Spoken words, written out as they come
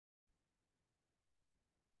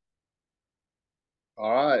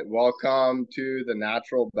All right, welcome to the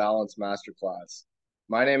Natural Balance Masterclass.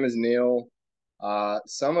 My name is Neal.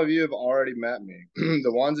 Some of you have already met me.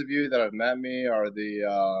 The ones of you that have met me are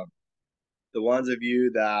the ones of you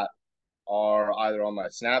that are either on my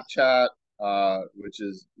Snapchat, which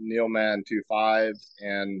is NealMan25,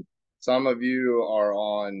 and some of you are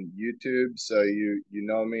on YouTube, so you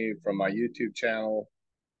know me from my YouTube channel,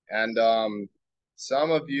 and some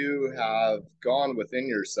of you have gone within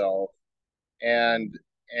yourself and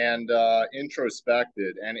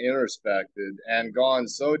introspected and introspected and gone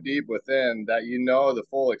so deep within that you know the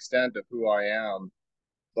full extent of who I am,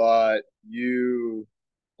 but you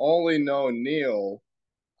only know Neal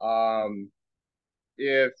um,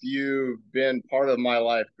 if you've been part of my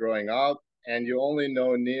life growing up, and you only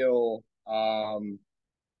know Neal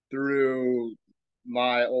through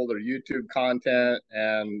my older YouTube content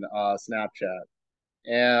and Snapchat.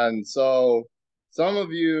 And so some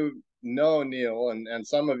of you know Neal, and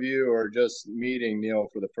some of you are just meeting Neal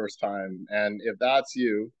for the first time. And if that's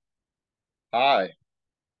you, hi,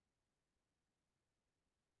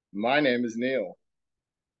 my name is Neal.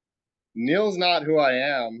 Neal's not who I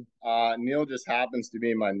am. Neal just happens to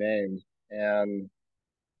be my name. And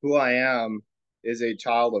who I am is a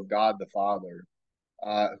child of God the Father.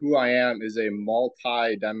 Who I am is a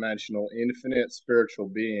multi-dimensional, infinite spiritual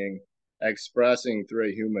being expressing through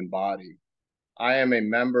a human body. I am a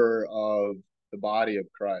member of the body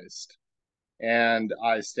of Christ, and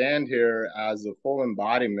I stand here as a full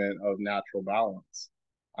embodiment of natural balance.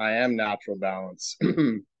 I am natural balance.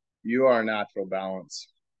 You are natural balance.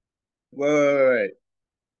 Wait.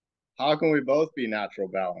 How can we both be natural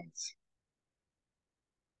balance?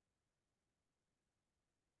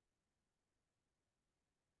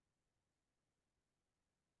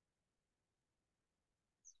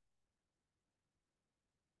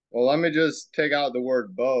 Well, let me just take out the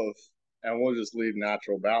word both and we'll just leave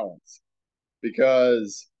natural balance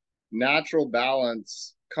because natural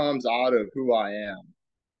balance comes out of who I am.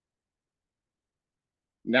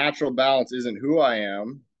 Natural balance isn't who I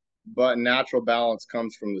am, but natural balance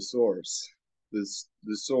comes from the source. The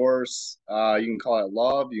source, you can call it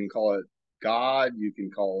love, you can call it God, you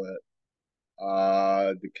can call it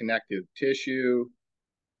the connective tissue.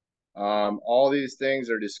 All these things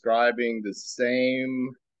are describing the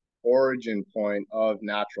same origin point of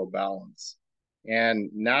natural balance.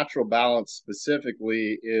 And natural balance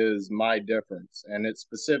specifically is my difference, and it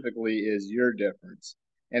specifically is your difference.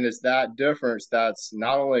 And it's that difference that's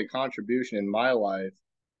not only a contribution in my life,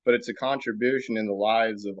 but it's a contribution in the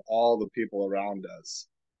lives of all the people around us.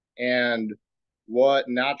 And what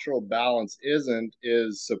natural balance isn't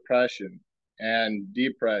is suppression and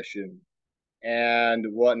depression, and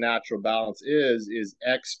what natural balance is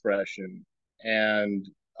expression. And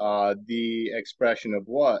the expression of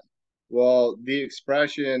what? Well, the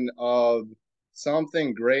expression of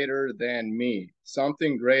something greater than me,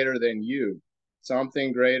 something greater than you,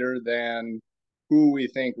 something greater than who we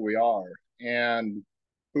think we are. And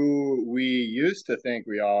who we used to think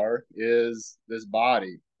we are is this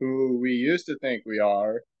body. Who we used to think we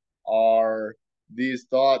are these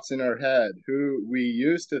thoughts in our head. Who we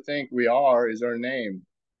used to think we are is our name.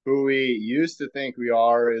 Who we used to think we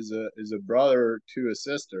are is a brother to a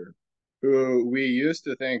sister. Who we used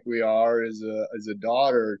to think we are is a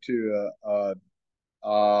daughter to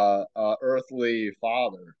a earthly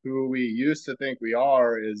father. Who we used to think we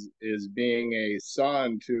are is being a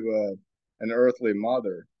son to an earthly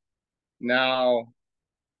mother. Now,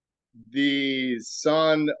 the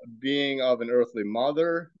son being of an earthly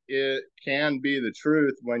mother, it can be the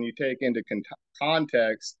truth when you take into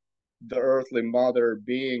context the earthly mother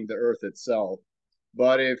being the earth itself.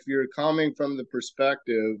 But if you're coming from the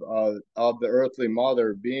perspective of the earthly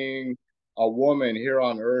mother being a woman here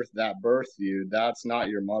on earth that birthed you, that's not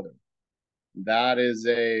your mother. That is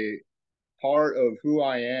a part of who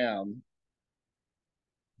I am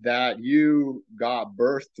that you got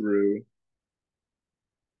birth through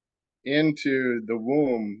into the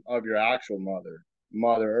womb of your actual mother,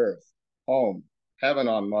 Mother Earth, home, heaven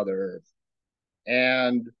on Mother Earth.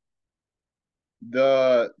 And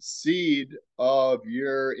the seed of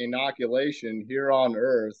your inoculation here on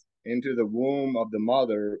earth into the womb of the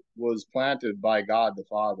mother was planted by God the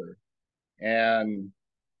Father. And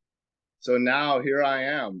so now here I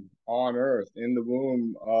am on earth in the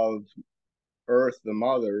womb of earth, the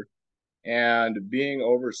mother, and being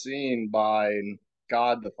overseen by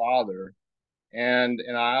God the Father. And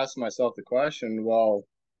I asked myself the question, well,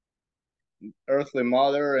 earthly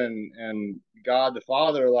mother and God the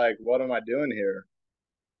Father, like, what am I doing here?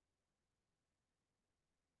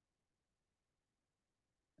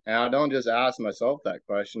 And I don't just ask myself that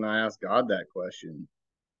question, I ask God that question.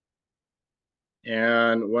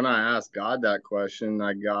 And when I asked God that question,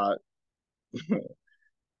 I got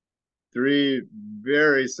three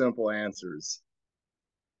very simple answers.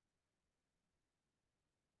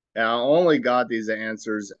 And I only got these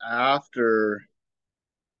answers after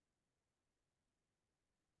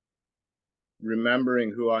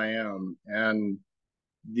remembering who I am. And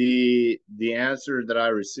the answer that I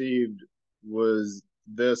received was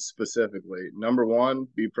this specifically. Number one,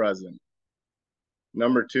 be present.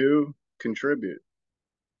 Number two, contribute.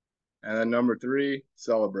 And then number three,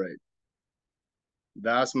 celebrate.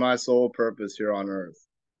 That's my sole purpose here on earth.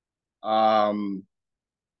 Um,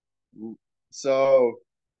 so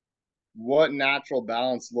what natural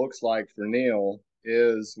balance looks like for Neal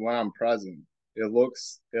is when I'm present. It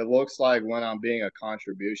looks like when I'm being a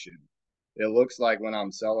contribution. It looks like when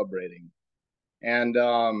I'm celebrating. And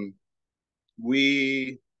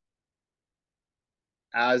we,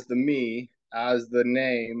 as the me, as the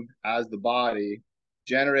name, as the body,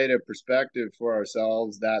 generate a perspective for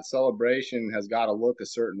ourselves that celebration has got to look a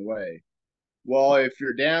certain way. Well, if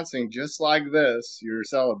you're dancing just like this, you're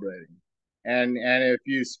celebrating. And if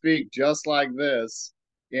you speak just like this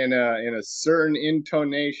in a certain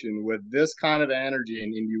intonation with this kind of energy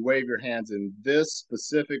and you wave your hands in this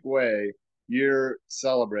specific way, you're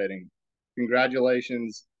celebrating.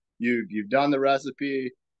 Congratulations. You've done the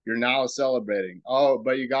recipe, you're now celebrating. Oh,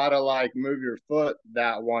 but you gotta like move your foot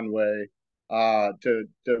that one way to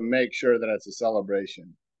make sure that it's a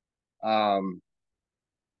celebration. Um,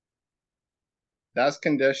 that's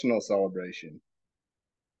conditional celebration.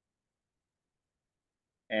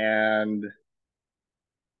 And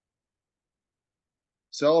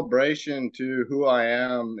celebration to who I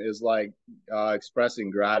am is like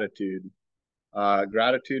expressing gratitude.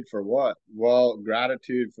 Gratitude for what? Well,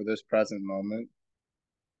 gratitude for this present moment,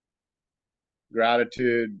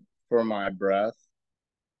 gratitude for my breath,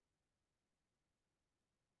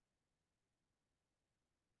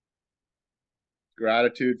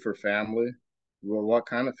 gratitude for family. Well, what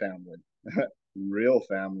kind of family? Real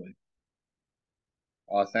family,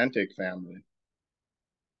 authentic family.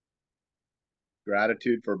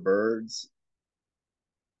 Gratitude for birds,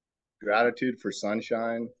 gratitude for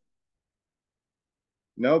sunshine.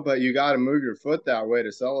 No, but you got to move your foot that way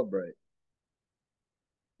to celebrate.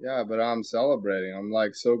 Yeah, but I'm celebrating. I'm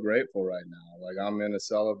like so grateful right now. Like I'm in a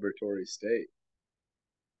celebratory state.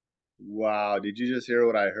 Wow, did you just hear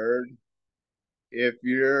what I heard? If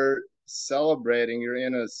you're celebrating, you're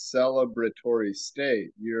in a celebratory state.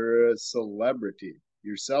 You're a celebrity.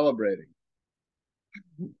 You're celebrating.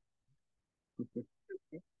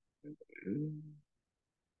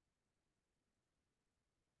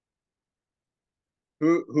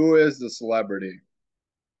 Who is the celebrity?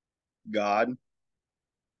 God.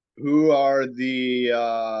 Who are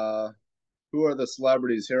the who are the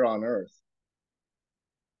celebrities here on earth?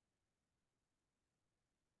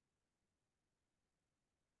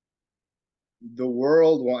 The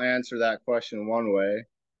world will answer that question one way.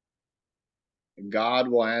 God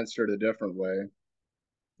will answer it a different way.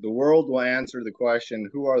 The world will answer the question,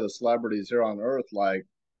 who are the celebrities here on earth? Like,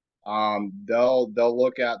 they'll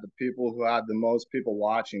look at the people who had the most people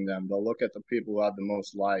watching them. They'll look at the people who had the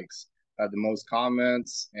most likes, had the most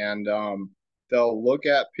comments, and they'll look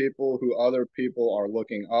at people who other people are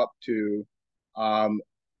looking up to, um,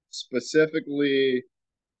 specifically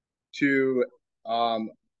to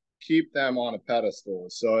keep them on a pedestal.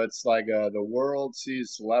 So it's like the world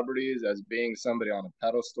sees celebrities as being somebody on a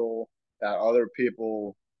pedestal that other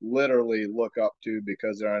people literally look up to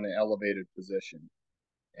because they're in an elevated position.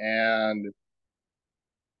 And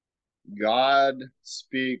God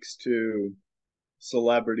speaks to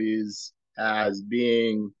celebrities as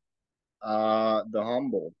being the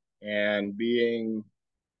humble and being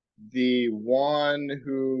the one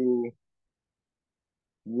who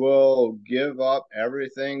will give up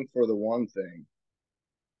everything for the one thing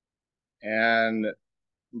and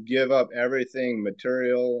give up everything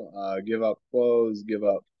material, give up clothes, give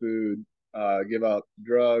up food, give up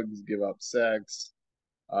drugs, give up sex,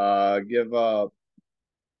 give up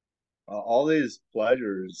all these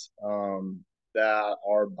pleasures that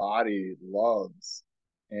our body loves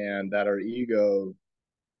and that our ego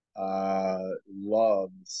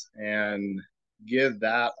loves, and give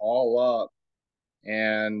that all up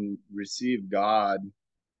and receive God.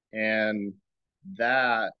 And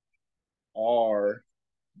that are,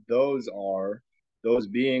 those are, those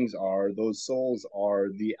beings are, those souls are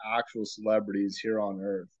the actual celebrities here on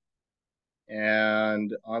earth.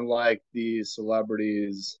 And unlike these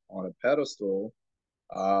celebrities on a pedestal,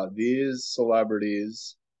 these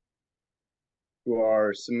celebrities who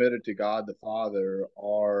are submitted to God the Father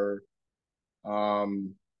are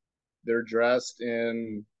they're dressed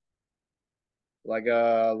in like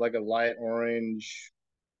a light orange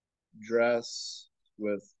dress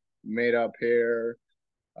with made up hair,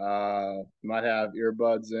 might have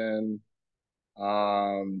earbuds in.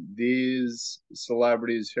 These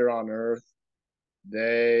celebrities here on earth,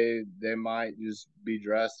 they might just be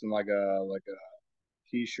dressed in like a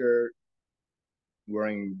t-shirt,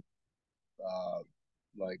 wearing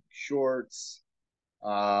like shorts,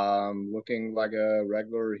 looking like a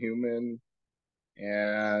regular human,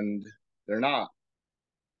 and they're not.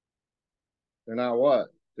 They're not what?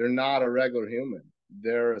 They're not a regular human.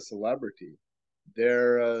 They're a celebrity.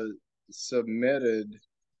 They're a submitted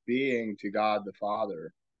being to God the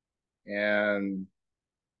Father. And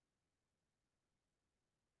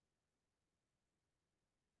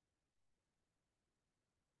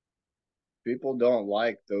people don't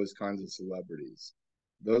like those kinds of celebrities.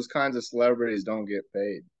 Those kinds of celebrities don't get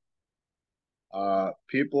paid.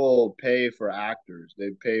 People pay for actors.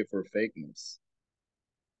 They pay for fakeness.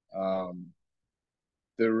 Um,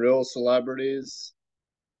 the real celebrities,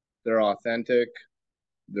 they're authentic.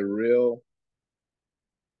 They're real.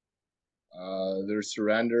 They're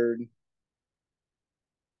surrendered.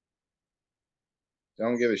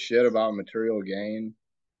 Don't give a shit about material gain.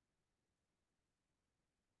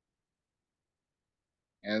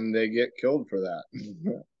 And they get killed for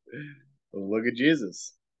that. Look at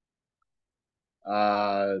Jesus.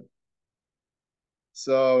 Uh,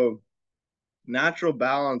 so natural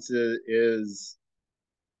balance is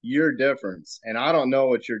your difference, and I don't know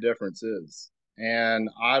what your difference is, and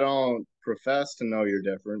I don't profess to know your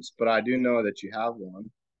difference, but I do know that you have one,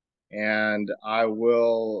 and I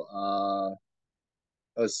will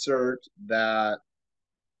assert that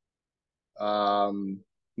not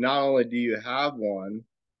only do you have one,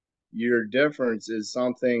 your difference is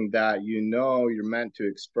something that you know you're meant to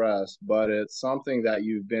express, but it's something that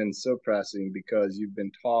you've been suppressing because you've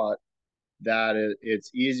been taught that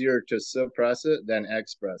it's easier to suppress it than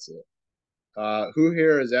express it. Who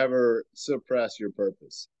here has ever suppressed your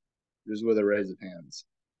purpose? Just with a raise of hands.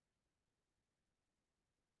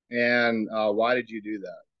 And why did you do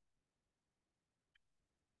that?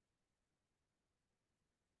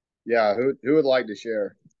 Yeah, who would like to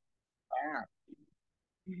share? Ah.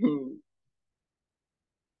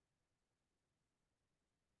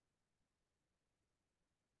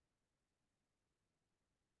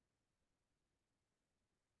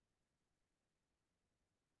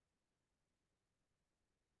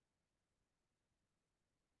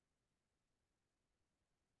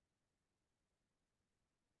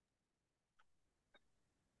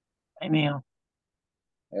 Hey, Neal.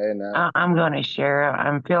 Hey, Nat. I'm going to share.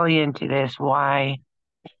 I'm feeling into this why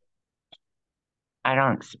I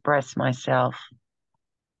don't express myself,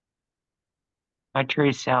 my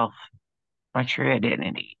true self, my true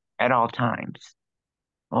identity at all times.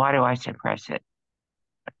 Why do I suppress it?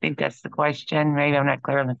 I think that's the question. Maybe I'm not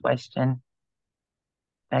clear on the question.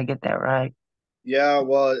 Did I get that right? Yeah,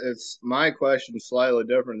 well, it's my question slightly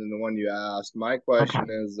different than the one you asked. My Okay. question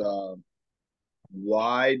is,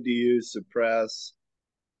 why do you suppress?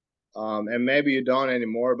 And maybe you don't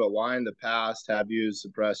anymore, but why in the past have you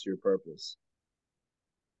suppressed your purpose?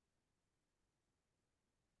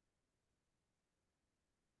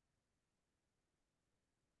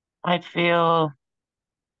 I feel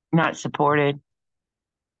not supported.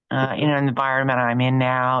 In an environment I'm in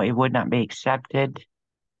now, it would not be accepted.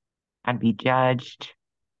 I'd be judged.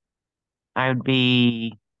 I would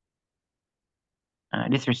be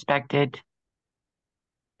disrespected,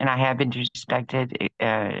 and I have been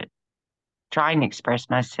disrespected. Trying to express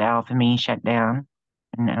myself and being shut down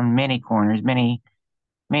in many corners, many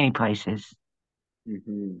places.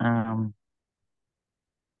 Mm-hmm. Um,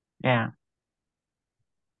 yeah,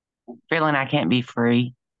 feeling I can't be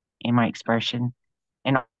free in my expression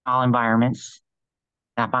in all environments.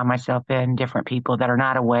 I find myself in different people that are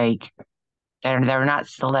not awake. They're not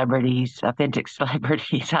celebrities, authentic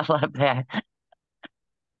celebrities. I love that.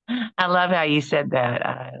 I love how you said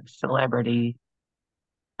that, celebrity.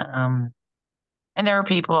 Um, and there are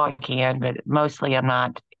people I can, but mostly I'm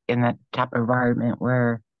not in that type of environment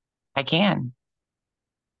where I can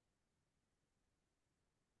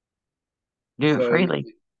do it So,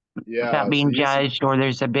 freely without yeah, so being judged, or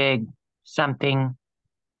there's a big something,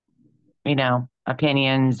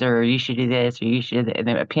 opinions, or you should do this, or you should, and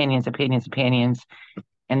then opinions,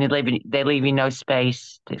 and they leave you no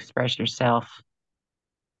space to express yourself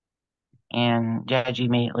and judge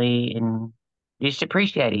immediately, and you just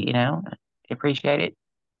appreciate it, appreciate it,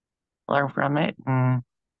 learn from it,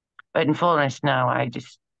 but in fullness, no, I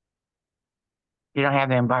just You don't have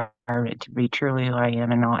the environment to be truly who I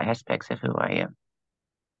am in all aspects of who I am.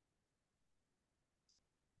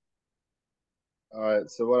 All right.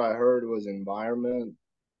 So what I heard was environment,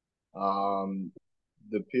 um,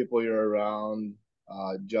 the people you're around,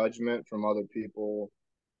 judgment from other people,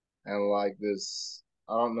 and like this.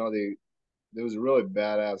 I don't know the. It was a really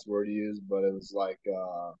badass word to use, but it was like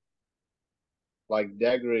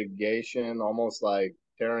degradation, almost like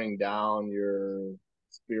tearing down your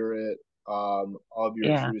spirit of your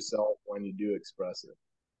Yeah. true self when you do express it.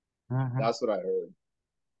 Hmm. That's what I heard.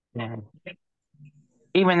 Yeah.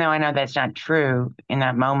 Even though I know that's not true, in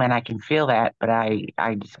that moment I can feel that, but I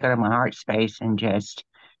just go to my heart space and just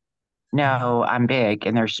know I'm big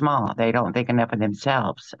and they're small. They don't think enough of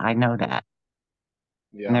themselves. I know that.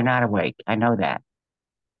 And they're Yeah. not awake. I know that.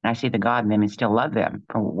 And I see the God in them and still love them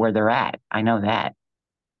for where they're at. I know that.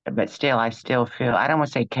 But still, I still feel, I don't want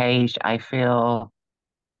to say caged. I feel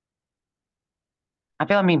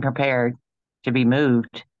I'm being prepared to be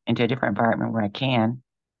moved into a different environment where I can,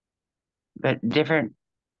 but different,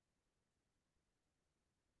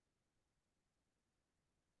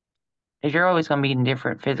 because you're always going to be in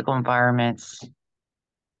different physical environments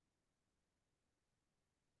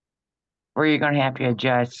where you're going to have to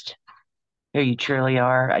adjust who you truly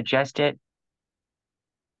are, adjust it,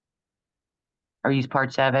 or use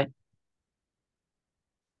parts of it,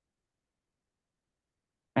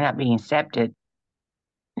 and not being accepted.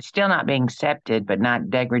 It's still not being accepted, but not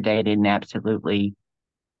degraded and absolutely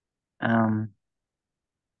um,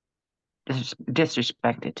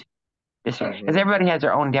 disrespected. Because Hmm. everybody has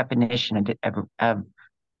their own definition of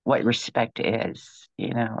what respect is.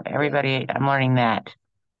 Yeah. Everybody, I'm learning that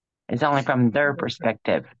it's only from their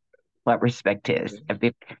perspective what respect is. If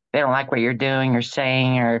they don't like what you're doing or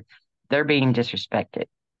saying, or they're being disrespected,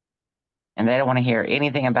 and they don't want to hear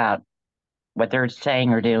anything about what they're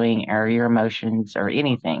saying or doing or your emotions or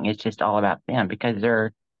anything. It's just all about them because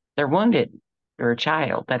they're wounded. They're a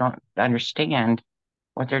child. They don't understand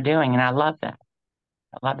what they're doing, and I love that.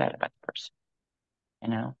 I love that about the person. You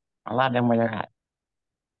know, I love them where they're at.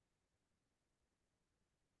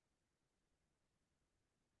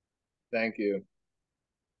 Thank you.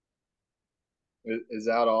 Is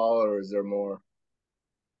that all, or is there more?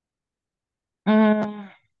 Mm,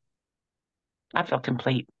 I feel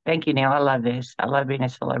complete. Thank you, Neil. I love this. I love being a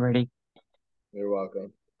celebrity. You're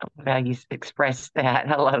welcome. I love how you express that.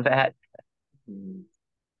 I love that. Mhm.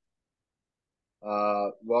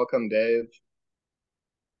 Welcome, Dave.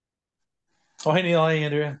 Oh, hey Neil, hey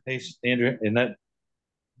Andrea, hey Andrea, and that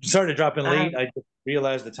sorry to drop in I late. I just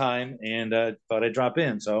realized the time and thought I'd drop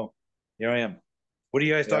in. So here I am. What are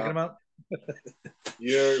you guys talking Yeah, about?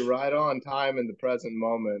 you're right on time in the present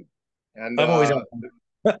moment. And I'm always on.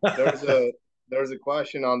 there's a there's a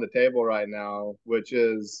question on the table right now, which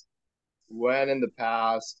is when in the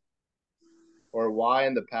past or why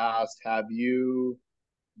in the past have you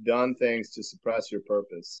done things to suppress your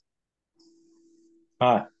purpose?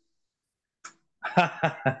 Ah.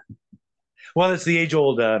 Well, it's the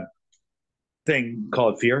age-old thing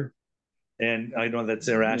called fear, and I know that's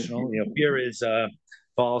irrational. Fear is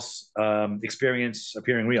false experience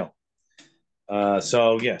appearing real.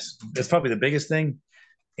 So yes, that's probably the biggest thing.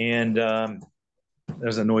 And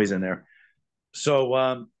there's a noise in there.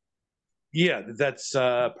 So yeah, that's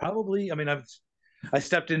probably. I mean, I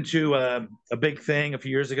stepped into a big thing a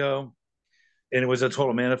few years ago, and it was a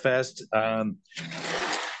total manifest.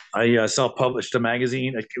 I self-published a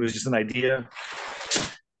magazine. It was just an idea,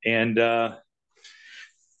 and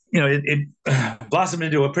it blossomed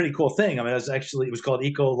into a pretty cool thing. I mean, it was called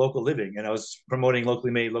Eco Local Living, and I was promoting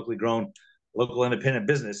locally made, locally grown, local independent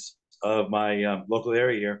business of my local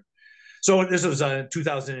area here. So this was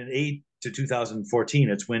 2008 to 2014.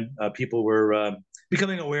 It's when people were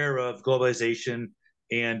becoming aware of globalization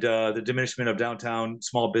and the diminishment of downtown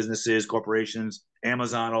small businesses, corporations,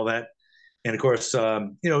 Amazon, all that, and of course,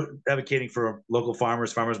 advocating for local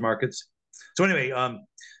farmers markets. So anyway,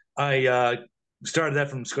 I started that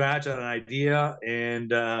from scratch on an idea,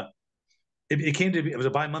 and it came to be. It was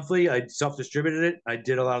a bi-monthly. I self-distributed it. I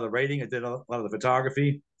did a lot of the writing. I did a lot of the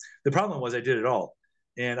photography. The problem was I did it all,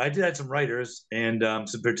 and I did have some writers and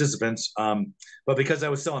some participants. But because I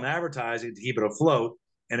was selling advertising to keep it afloat,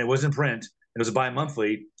 and it was in print, it was a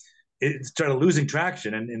bi-monthly. It started losing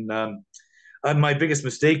traction, and my biggest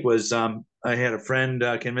mistake was I had a friend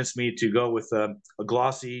convince me to go with a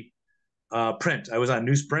glossy print. I was on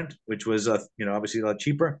newsprint, which was obviously a lot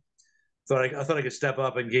cheaper. I thought I could step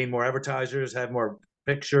up and gain more advertisers, have more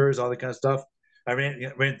pictures, all that kind of stuff. I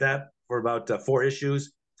ran that for about 4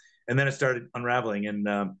 issues, and then it started unraveling, and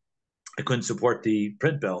I couldn't support the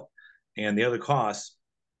print bill and the other costs.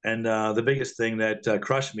 And the biggest thing that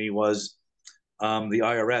crushed me was the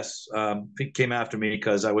IRS came after me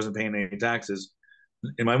because I wasn't paying any taxes.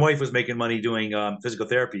 And my wife was making money doing physical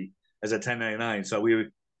therapy as a 1099. So we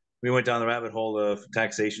went down the rabbit hole of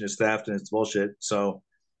taxation is theft and it's bullshit. So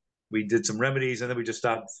we did some remedies, and then we just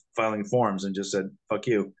stopped filing forms and just said, fuck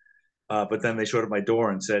you. But then they showed up my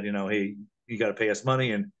door and said, hey, you got to pay us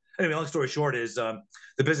money. And anyway, long story short is the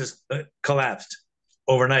business collapsed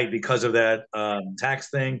overnight because of that tax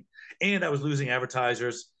thing. And I was losing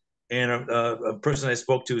advertisers. And a person I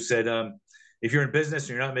spoke to said, if you're in business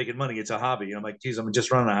and you're not making money, it's a hobby. And I'm like, geez, I'm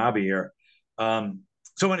just running a hobby here.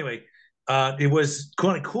 So anyway, it was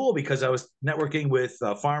kind of cool because I was networking with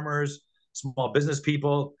farmers, small business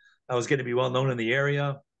people. I was getting to be well known in the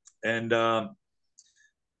area, and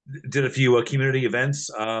did a few community events.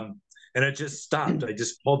 And it just stopped. I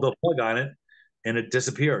just pulled the plug on it, and it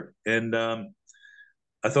disappeared. And I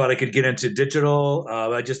thought I could get into digital.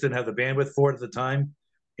 I just didn't have the bandwidth for it at the time.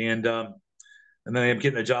 And then I am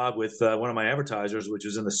getting a job with one of my advertisers, which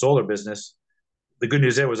was in the solar business. The good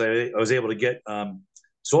news there was I was able to get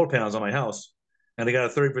solar panels on my house, and I got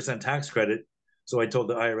a 30% tax credit. So I told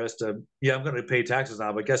the IRS I'm going to pay taxes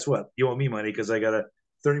now, but guess what? You owe me money because I got a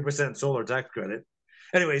 30% solar tax credit.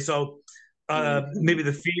 Anyway, so maybe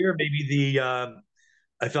the fear, maybe I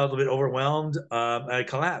felt a little bit overwhelmed. I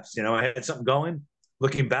collapsed. I had something going.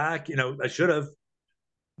 Looking back, I should have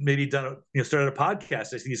maybe started a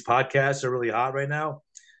podcast. I see these podcasts are really hot right now.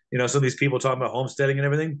 Some of these people talking about homesteading and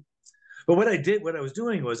everything. But what I was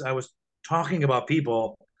doing was I was talking about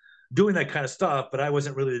people doing that kind of stuff, but I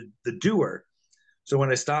wasn't really the doer. So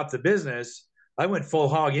when I stopped the business, I went full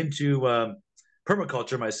hog into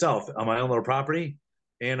permaculture myself on my own little property,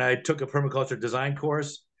 and I took a permaculture design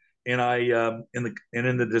course. And in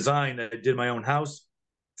the design, I did my own house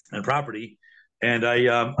and property, and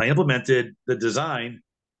I implemented the design,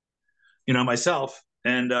 myself.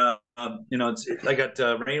 And I got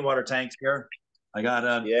rainwater tanks here. I got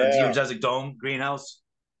a geodesic dome greenhouse,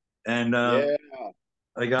 and I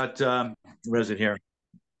got where is it here?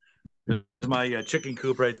 There's my chicken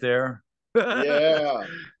coop right there. Yeah.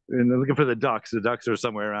 And I'm looking for the ducks. The ducks are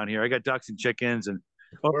somewhere around here. I got ducks and chickens. And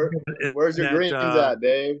where's your greens at,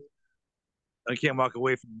 Dave? I can't walk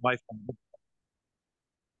away from my phone.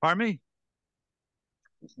 Pardon me?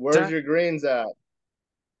 Where's your greens at?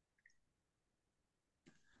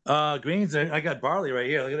 Greens. I got barley right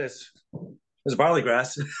here. Look at this. There's barley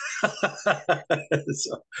grass. And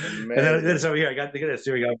then this over here. Look at this.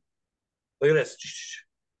 Here we go. Look at this.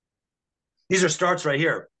 These are starts right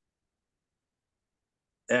here.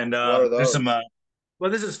 And there's some.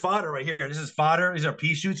 This is fodder right here. This is fodder. These are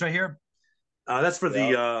pea shoots right here. That's for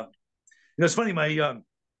the. It's funny.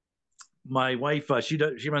 My wife, she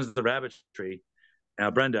runs the rabbitry,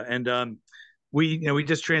 Brenda, and we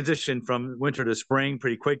just transitioned from winter to spring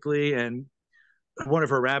pretty quickly, and one of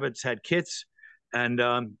her rabbits had kits, and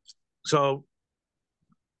so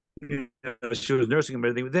she was nursing them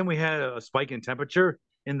and everything. Then we had a spike in temperature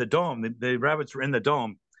in the dome. The rabbits were in the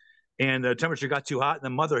dome, and the temperature got too hot, and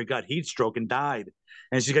the mother got heat stroke and died.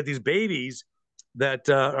 And she's got these babies that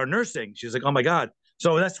are nursing. She's like, oh my god!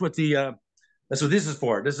 So that's what this is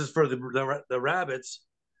for. This is for the rabbits,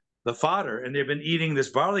 the fodder, and they've been eating this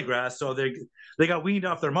barley grass. So they got weaned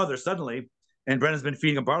off their mother suddenly, and Brendan's been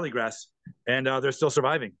feeding them barley grass, and they're still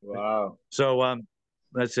surviving. Wow. So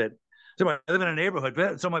that's it. So I live in a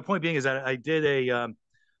neighborhood. So my point being is that I did a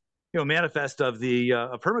manifest of the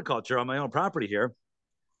permaculture on my own property here.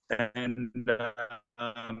 And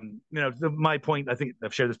my point, I think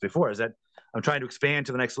I've shared this before, is that I'm trying to expand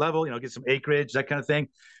to the next level, get some acreage, that kind of thing.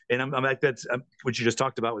 And I'm like, that's what you just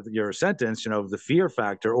talked about with your sentence, the fear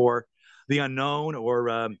factor or the unknown, or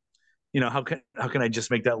how can I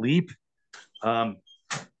just make that leap? And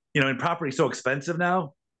property is so expensive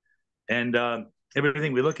now, and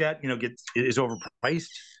everything we look at, is overpriced.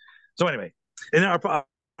 So anyway, and our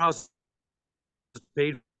house is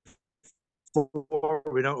paid for.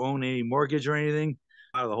 We don't own any mortgage or anything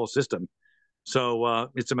out of the whole system. So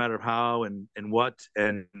it's a matter of how and what,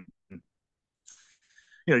 and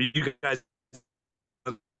you guys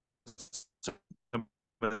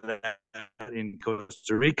in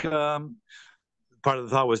Costa Rica. Part of the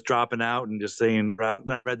thought was dropping out and just saying,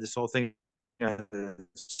 I read this whole thing.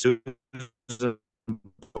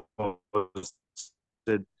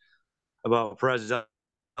 About President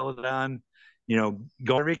Celadon,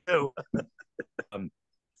 going Rico.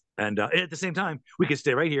 And at the same time, we could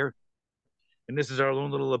stay right here. And this is our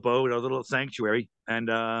own little abode, our little sanctuary.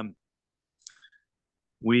 And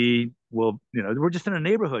we will, we're just in a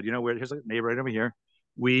neighborhood, here's a neighbor right over here.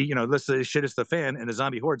 let's say shit is the fan and the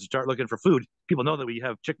zombie hordes start looking for food. People know that we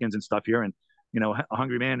have chickens and stuff here, and a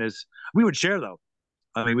hungry man is. We would share though.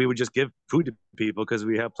 I mean, we would just give food to people because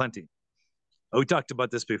we have plenty. We talked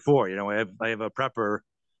about this before. I have a prepper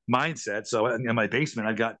mindset. So in my basement,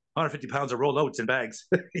 I've got 150 pounds of rolled oats in bags,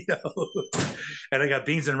 and I got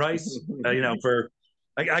beans and rice.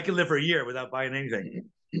 I can live for a year without buying anything.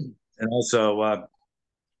 And also,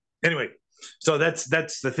 anyway, so that's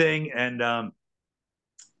the thing. And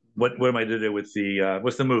what am I to do with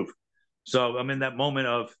what's the move? So I'm in that moment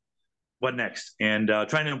of what next, and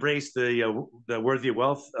trying to embrace the Worthy of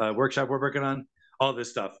Wealth workshop we're working on, all this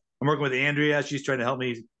stuff. I'm working with Andrea. She's trying to help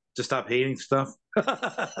me to stop hating stuff.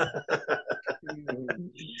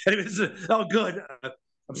 Anyway, this is all good.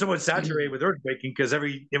 I'm somewhat saturated with earthquaking because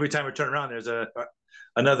every time I turn around, there's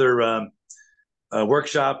another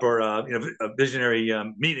workshop or a visionary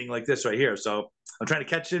meeting like this right here. So I'm trying to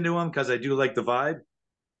catch into them because I do like the vibe,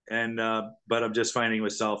 and but I'm just finding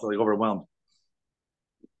myself like overwhelmed.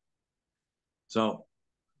 So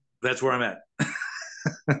that's where I'm at.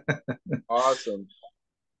 Awesome.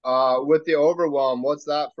 With the overwhelm, what's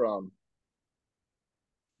that from?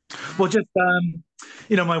 Well, just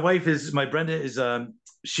my wife my Brenda is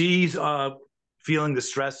she's feeling the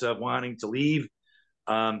stress of wanting to leave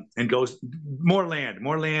and goes more land,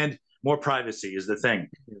 more privacy is the thing.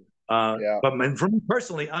 Yeah. But for me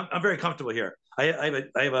personally, I'm very comfortable here. I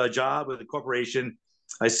have a job with a corporation.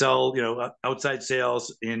 I sell outside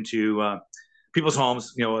sales into people's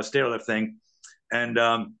homes, a stairlift thing, and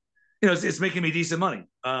it's making me decent money.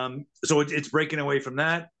 So it's breaking away from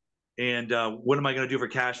that. And what am I going to do for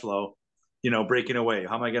cash flow? Breaking away.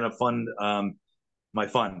 How am I going to fund my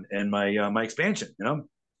fund and my expansion?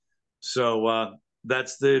 So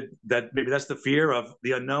that's the fear of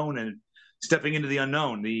the unknown and stepping into the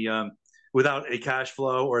unknown, without a cash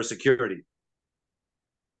flow or a security.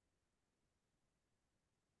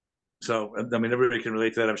 So I mean, everybody can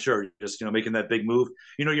relate to that, I'm sure. Just making that big move.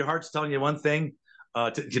 Your heart's telling you one thing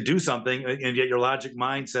to do something, and yet your logic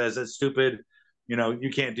mind says that's stupid. You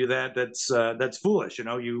can't do that. That's foolish.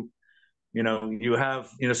 You have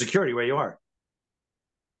security where you are.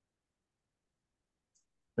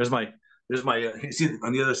 There's my you see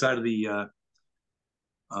on the other side of the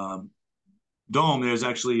dome. There's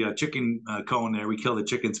actually a chicken cone there. We kill the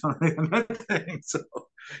chickens on that thing. So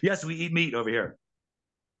yes, we eat meat over here.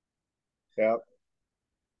 Yep.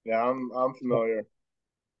 Yeah, I'm familiar.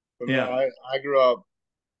 But Yeah. man, I grew up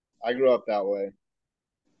that way.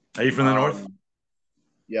 Are you from the north?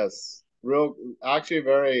 Yes. Actually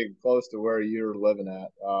very close to where you're living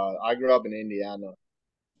at. I grew up in Indiana.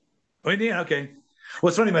 Oh, Indiana, okay. Well,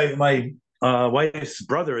 it's funny, my wife's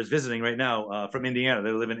brother is visiting right now from Indiana.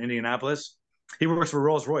 They live in Indianapolis. He works for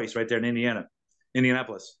Rolls-Royce right there in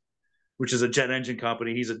Indianapolis, which is a jet engine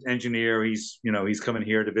company. He's an engineer. He's coming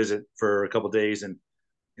here to visit for a couple of days, and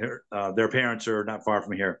their parents are not far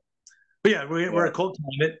from here. But yeah, we're a cold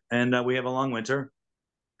climate, and we have a long winter,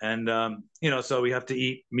 and so we have to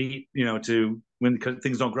eat meat, to when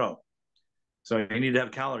things don't grow. So you need to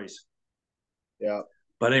have calories. Yeah.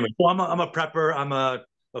 But anyway, well, I'm a prepper. I'm a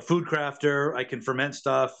food crafter. I can ferment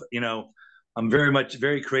stuff. I'm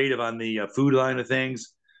very creative on the food line of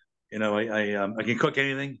things. I can cook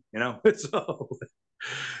anything.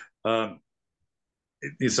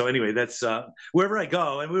 So anyway, that's wherever I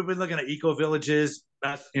go, and we've been looking at eco villages,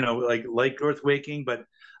 not like earthquaking, but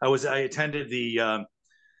I attended the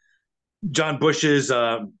John Bush's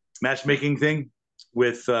matchmaking thing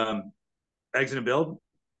with Exit and Build,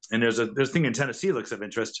 and there's a thing in Tennessee looks of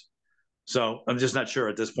interest. So I'm just not sure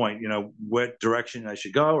at this point, what direction I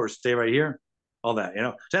should go or stay right here. All that,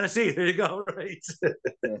 Tennessee, there you go, right?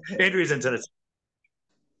 Andrea's in Tennessee.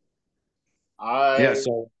 I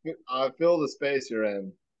feel the space you're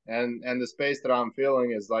in, and the space that I'm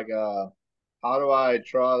feeling is like how do I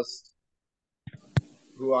trust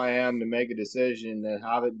who I am to make a decision and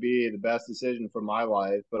have it be the best decision for my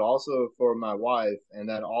life, but also for my wife, and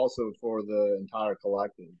then also for the entire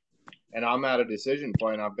collective. And I'm at a decision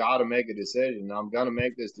point. I've got to make a decision. I'm gonna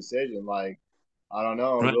make this decision. Like, I don't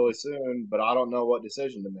know, Right. really soon, but I don't know what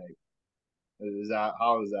decision to make.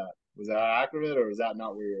 How is that? Was that accurate, or is that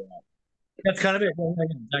not where you're at? That's kind of it.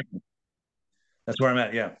 Exactly. That's where I'm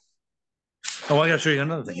at. Yeah. Oh, I got to show you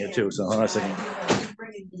another thing here too. So hold on a second.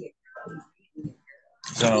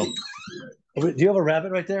 So, do you have a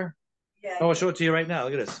rabbit right there? Yeah. Oh, I'll show it to you right now.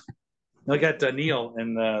 Look at this. Look at Neal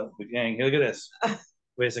and the gang. Look at this.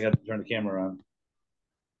 Wait a second. I got to turn the camera on.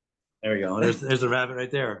 There we go. There's the rabbit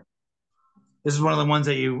right there. This is one of the ones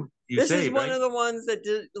that you This saved, is one right? of the ones that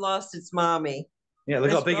lost its mommy. Yeah,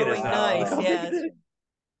 look how big it is. Nice, yeah.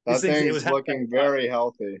 That It was thing's looking very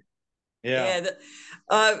healthy. Yeah.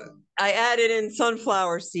 I added in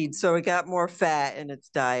sunflower seeds, so it got more fat in its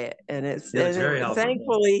diet, and it's very healthy.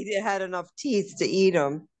 Thankfully it had enough teeth to eat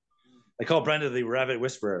them. I call Brenda the rabbit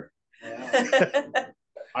whisperer.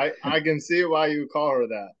 I can see why you call her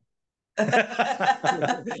that.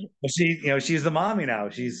 Well, she's the mommy now.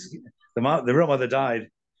 She's the mom. The real mother died,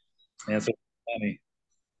 and so mommy.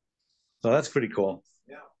 So that's pretty cool.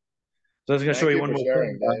 Yeah. So I was going to show you one more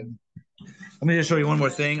thing. Let me just show you one more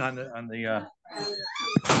thing on the.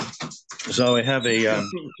 So I have a. I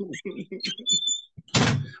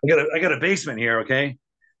got a basement here. Okay.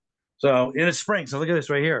 So in the spring. So look at this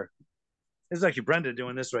right here. This is actually Brenda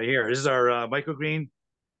doing this right here. This is our microgreen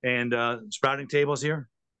and sprouting tables here.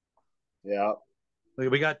 Yeah.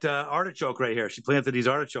 Look, we got artichoke right here. She planted these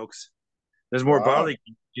artichokes. There's more barley.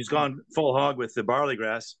 She's gone full hog with the barley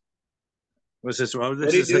grass. What's this? What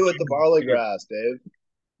do you do with the barley grass, Dave?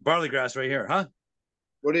 Barley grass right here, huh?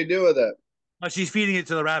 What do you do with it? Oh, she's feeding it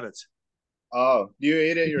to the rabbits. Oh, do you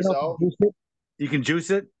eat it yourself? You can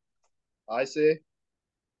juice it. I see.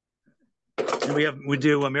 And we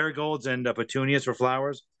do marigolds and petunias for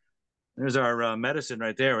flowers. There's our medicine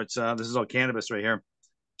right there. It's this is all cannabis right here,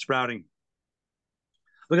 sprouting.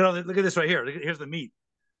 Look at this right here. Here's the meat.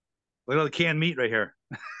 Look at all the canned meat right here.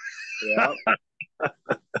 Yeah.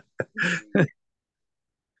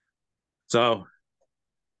 So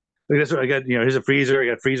look at this. I got here's a freezer. I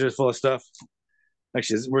got freezers full of stuff.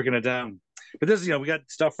 Actually, it's working it down. But this we got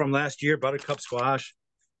stuff from last year. Buttercup squash.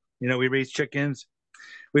 We raised chickens.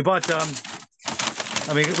 We bought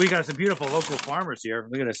we got some beautiful local farmers here.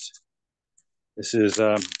 Look at this. This is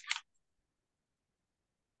I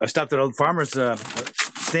stopped at a farmer's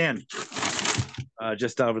stand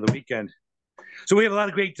just over the weekend. So we have a lot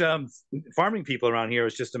of great farming people around here.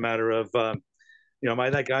 It's just a matter of am I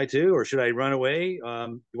that guy too, or should I run away?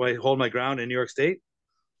 Do I hold my ground in New York State?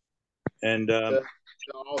 And to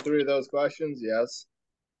all three of those questions, yes.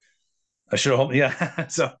 I should hold. Yeah.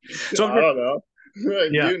 so I don't know.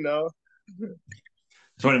 Yeah. You know.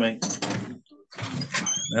 So anyway,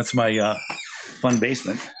 that's my fun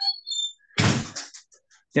basement.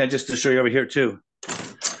 Yeah, just to show you over here too.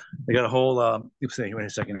 I got a whole. Oops, wait a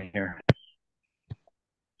second here.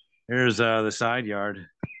 Here's the side yard.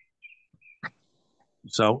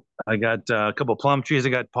 So I got a couple of plum trees. I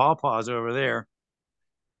got pawpaws over there.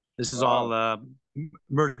 This is all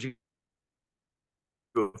merging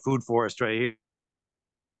to a food forest right here.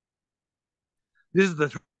 This is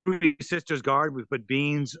the Three Sisters garden. We put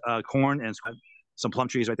beans, corn, and some plum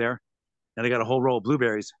trees right there. And I got a whole row of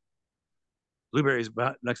blueberries. Blueberries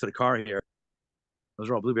next to the car here. Those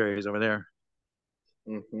are all blueberries over there.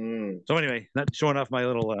 Mm-hmm. So anyway, not showing off my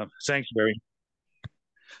little sanctuary.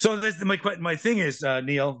 So my thing is,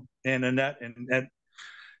 Neal and Annette and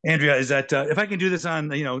Andrea, is that if I can do this on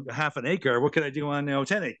half an acre, what could I do on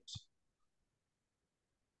 10 acres?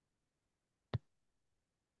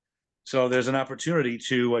 So there's an opportunity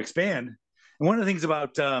to expand. And one of the things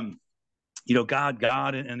about God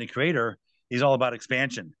and the Creator, He's all about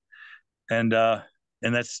expansion, and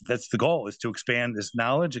that's the goal, is to expand this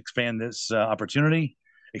knowledge, expand this opportunity,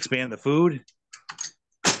 expand the food.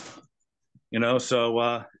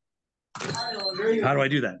 So how do I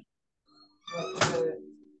do that?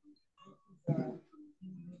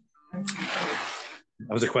 That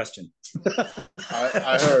was a question.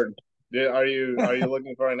 I heard. Are you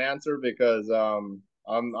looking for an answer? Because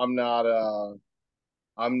I'm not.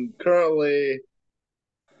 I'm currently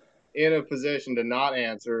in a position to not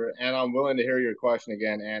answer, and I'm willing to hear your question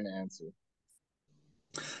again and answer.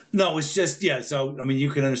 No, it's just So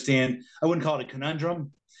you can understand. I wouldn't call it a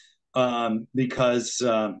conundrum, because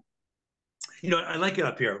I like it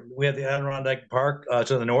up here. We have the Adirondack Park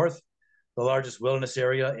to the north, the largest wilderness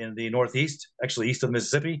area in the Northeast, actually east of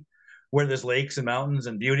Mississippi, where there's lakes and mountains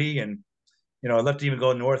and beauty. And I'd love to even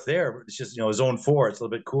go north there, but it's just zone 4. It's a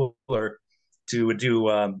little bit cooler to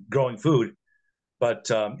do growing food. But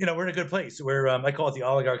we're in a good place. We're I call it the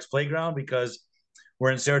oligarch's playground, because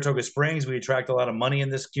we're in Saratoga Springs. We attract a lot of money in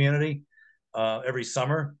this community every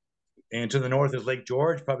summer. And to the north is Lake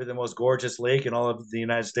George, probably the most gorgeous lake in all of the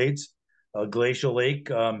United States, a glacial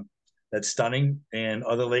lake that's stunning, and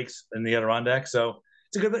other lakes in the Adirondack. So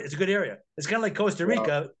it's a good area. It's kind of like Costa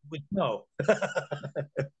Rica with snow.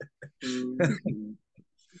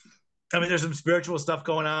 There's some spiritual stuff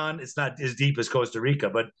going on. It's not as deep as Costa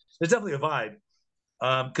Rica, but there's definitely a vibe.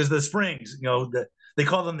 Because the springs, they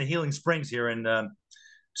call them the healing springs here in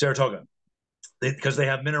Saratoga, because they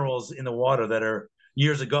have minerals in the water that are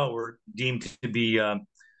years ago were deemed to be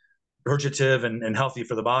purgative and healthy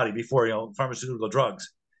for the body before pharmaceutical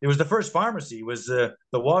drugs. It was the first pharmacy. It was the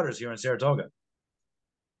Waters here in Saratoga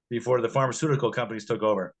before the pharmaceutical companies took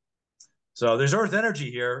over. So there's earth energy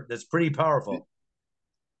here that's pretty powerful.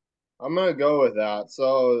 I'm gonna go with that.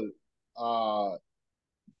 So,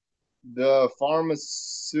 the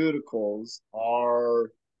pharmaceuticals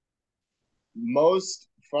are most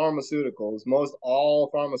all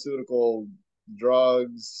pharmaceutical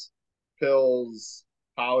drugs, pills,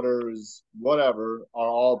 powders, whatever, are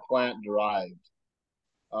all plant derived.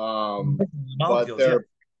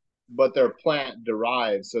 But they're plant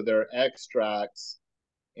derived, so they're extracts,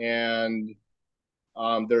 and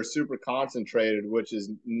they're super concentrated, which is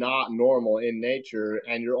not normal in nature,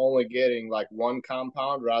 and you're only getting like one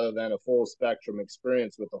compound rather than a full spectrum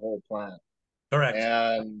experience with the whole plant. Correct.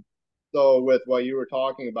 And so with what you were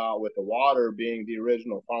talking about with the water being the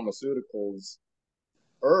original pharmaceuticals,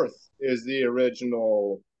 earth is the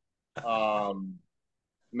original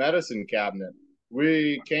medicine cabinet.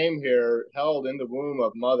 We came here held in the womb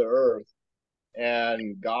of Mother Earth,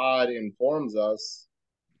 and God informs us,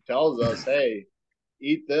 tells us, hey,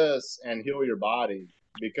 eat this and heal your body,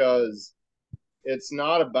 because it's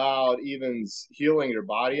not about even healing your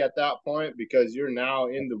body at that point, because you're now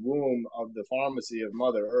in the womb of the pharmacy of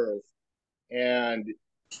Mother Earth, and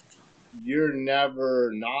you're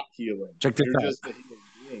never not healing. Check this you're out. Just a human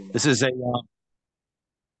being. This is a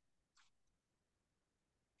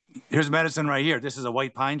here's medicine right here. This is a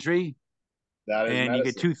white pine tree. That is and medicine. You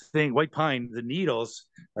get two things. White pine, the needles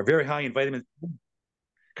are very high in vitamin C.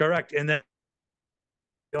 Correct. And then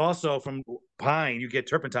also from pine, you get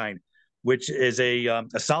turpentine, which is a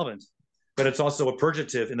solvent, but it's also a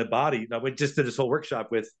purgative in the body. Now, we just did this whole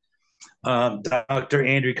workshop with Dr.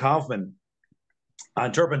 Andrew Kaufman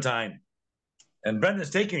on turpentine, and Brendan's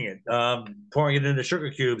taking it, pouring it into sugar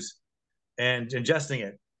cubes and ingesting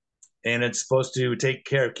it. And it's supposed to take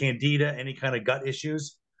care of candida, any kind of gut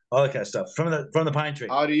issues, all that kind of stuff from the pine tree.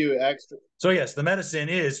 How do you So yes, the medicine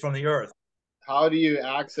is from the earth. How do you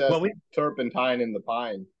access turpentine in the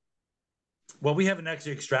pine? Well, we haven't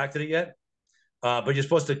actually extracted it yet, but you're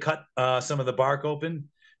supposed to cut some of the bark open,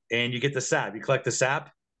 and you get the sap. You collect the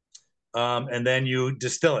sap, and then you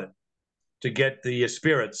distill it to get the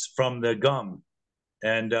spirits from the gum,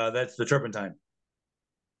 and that's the turpentine.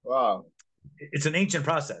 Wow. It's an ancient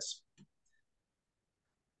process.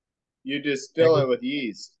 You distill it with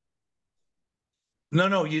yeast.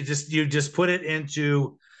 No, you just put it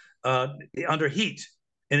into under heat,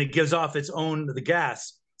 and it gives off its own the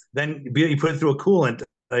gas. Then you put it through a coolant,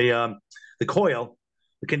 the coil,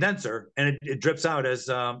 the condenser, and it drips out as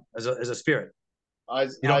a spirit. You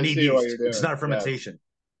don't need yeast. It's not a fermentation.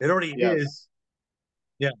 Yes. It already is.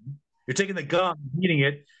 Yeah, you're taking the gum, heating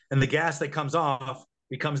it, and the gas that comes off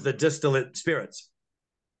becomes the distillate spirits.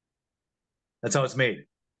 That's how it's made.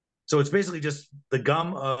 So it's basically just the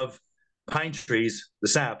gum of pine trees, the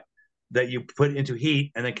sap, that you put into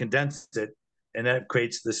heat and then condense it, and that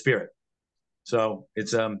creates the spirit. So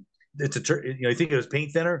it's you think it was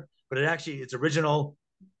paint thinner, but its original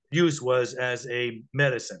use was as a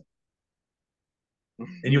medicine.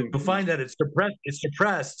 And you'll find that it's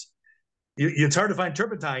suppressed. It's hard to find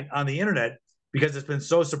turpentine on the internet because it's been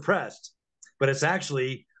so suppressed, but it's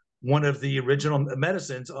actually one of the original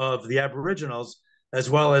medicines of the Aboriginals, as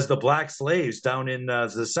well as the black slaves down in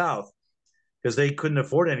the South, because they couldn't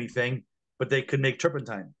afford anything, but they could make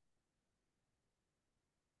turpentine.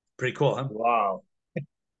 Pretty cool, huh? Wow.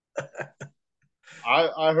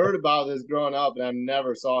 I heard about this growing up, and I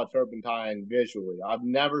never saw a turpentine visually. I've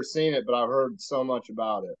never seen it, but I've heard so much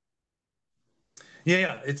about it.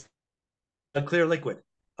 Yeah, it's a clear liquid.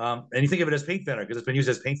 And you think of it as paint thinner because it's been used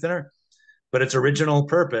as paint thinner, but its original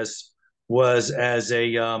purpose was as a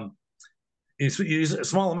you use a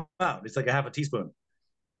small amount. It's like a half a teaspoon.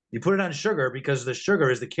 You put it on sugar because the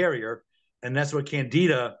sugar is the carrier, and that's what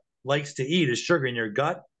candida likes to eat, is sugar in your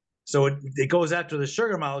gut. So it goes after the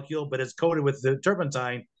sugar molecule, but it's coated with the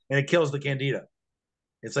turpentine, and it kills the candida.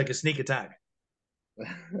 It's like a sneak attack.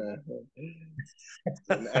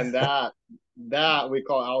 and that we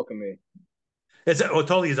call alchemy.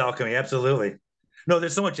 Totally is alchemy, absolutely. No,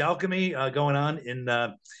 there's so much alchemy going on in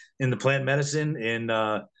the plant medicine.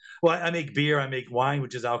 I make beer, I make wine,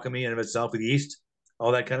 which is alchemy in of itself with yeast,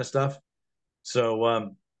 all that kind of stuff.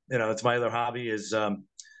 So it's my other hobby is I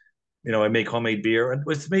make homemade beer, and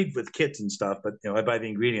it's made with kits and stuff, but I buy the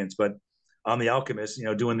ingredients. But I'm the alchemist,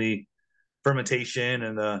 doing the fermentation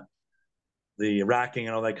and the racking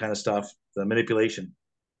and all that kind of stuff, the manipulation.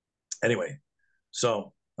 Anyway,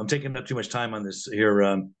 so I'm taking up too much time on this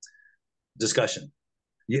here discussion.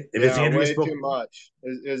 Way too much.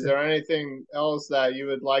 Is there anything else that you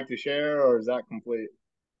would like to share, or is that complete?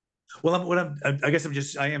 Well, I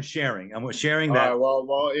guess I am sharing. I'm sharing All that. right,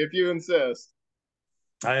 well, if you insist.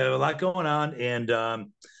 I have a lot going on, and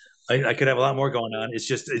I could have a lot more going on. It's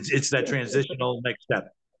just it's that transitional next step.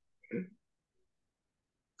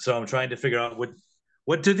 So I'm trying to figure out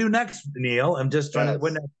what to do next, Neal. I'm just trying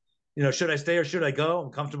to should I stay or should I go?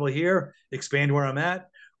 I'm comfortable here, expand where I'm at,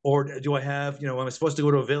 or do I have am I supposed to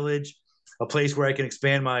go to a village, a place where I can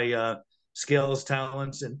expand my skills,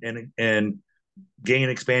 talents, and gain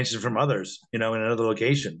expansion from others, in another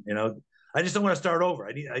location. I just don't want to start over.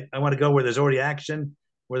 I want to go where there's already action,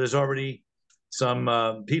 where there's already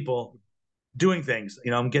some people doing things.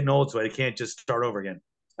 I'm getting old, so I can't just start over again.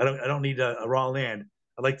 I don't need a raw land.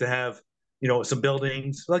 I'd like to have, some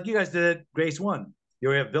buildings like you guys did at Grace One. You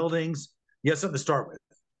already have buildings. You have something to start with.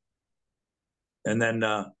 And then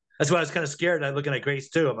that's why I was kind of scared. I'm looking at Grace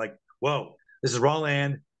Two. I'm like, whoa, this is raw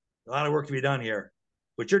land. A lot of work to be done here.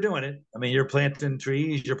 But you're doing it. I mean, you're planting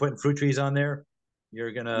trees. You're putting fruit trees on there.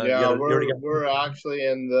 You're gonna. Yeah, we're actually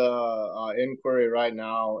in the inquiry right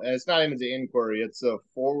now, and it's not even the inquiry; it's a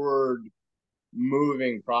forward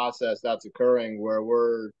moving process that's occurring where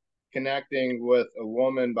we're connecting with a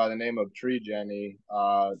woman by the name of Tree Jenny,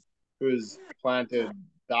 who's planted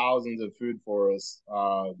thousands of food forests,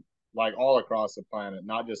 like all across the planet,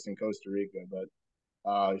 not just in Costa Rica,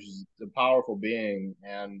 but she's a powerful being,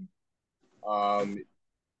 and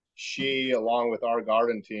she, along with our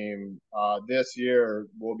garden team, this year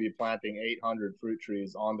will be planting 800 fruit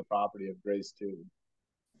trees on the property of Grace 2.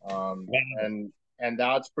 And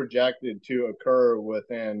that's projected to occur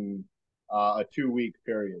within a 2-week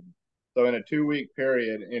period. So in a 2-week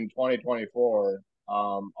period in 2024,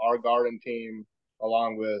 our garden team,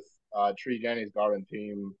 along with Tree Jenny's garden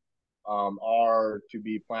team, are to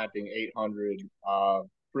be planting 800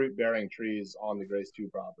 fruit-bearing trees on the Grace 2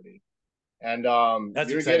 property. And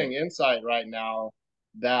you're exciting. Getting insight right now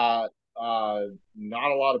that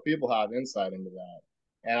not a lot of people have insight into that.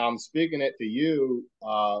 And I'm speaking it to you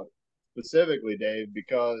specifically, Dave,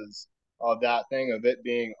 because of that thing of it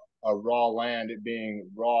being a raw land, it being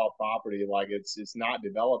raw property, like it's not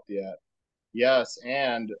developed yet. Yes,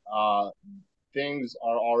 and things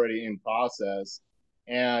are already in process.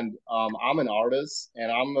 And I'm an artist,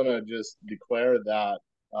 and I'm gonna just declare that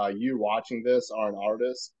you watching this are an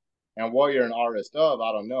artist. And what you're an artist of,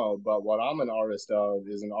 I don't know, but what I'm an artist of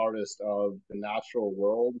is an artist of the natural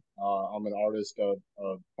world. I'm an artist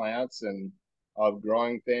of plants and of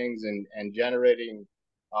growing things and generating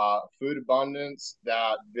food abundance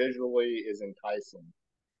that visually is enticing.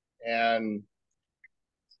 And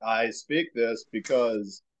I speak this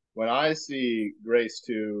because when I see Grace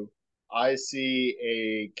 2, I see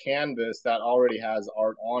a canvas that already has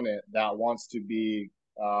art on it that wants to be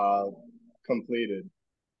completed.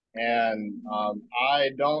 And I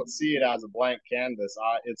don't see it as a blank canvas.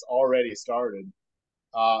 It's already started.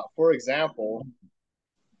 For example,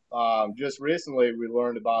 just recently we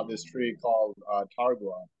learned about this tree called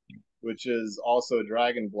targua, which is also a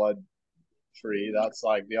dragon blood tree. That's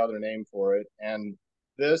like the other name for it. And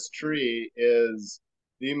this tree is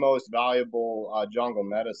the most valuable jungle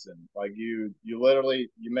medicine. Like you literally,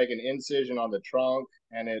 you make an incision on the trunk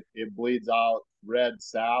and it bleeds out red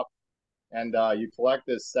sap. And you collect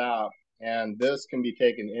this sap, and this can be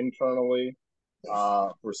taken internally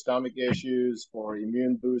for stomach issues, for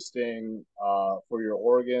immune boosting, for your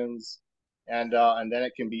organs, and then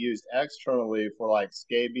it can be used externally for like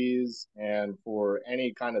scabies and for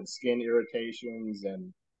any kind of skin irritations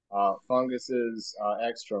and funguses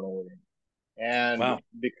externally. And wow.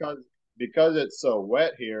 because it's so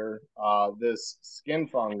wet here, this skin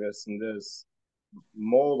fungus and this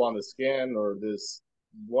mold on the skin, or this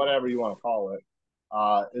whatever you want to call it,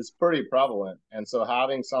 is pretty prevalent. And so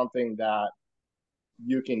having something that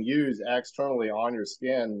you can use externally on your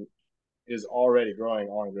skin is already growing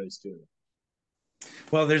on Grace 2.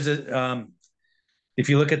 Well, there's if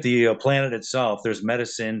you look at the planet itself, there's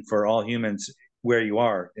medicine for all humans where you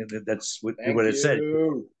are. That's what it said.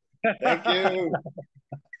 Thank you.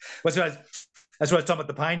 That's what I was talking about,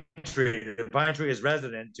 the pine tree. The pine tree is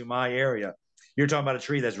resident to my area. You're talking about a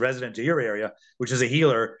tree that's resident to your area, which is a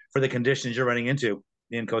healer for the conditions you're running into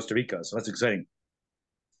in Costa Rica. So that's exciting.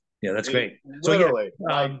 Yeah, that's great. Literally, so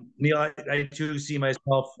yeah, Neal, I too see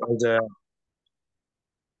myself as a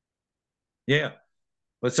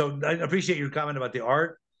But so I appreciate your comment about the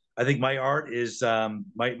art. I think my art is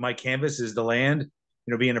my canvas is the land.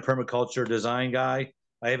 Being a permaculture design guy,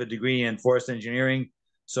 I have a degree in forest engineering.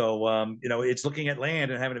 So it's looking at land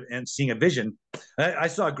and seeing a vision. I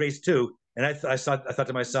saw Grace 2. And I thought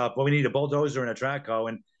to myself, well, we need a bulldozer and a track hoe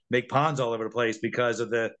and make ponds all over the place because of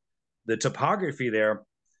the topography there.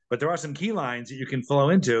 But there are some key lines that you can flow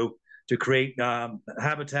into to create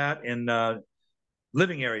habitat and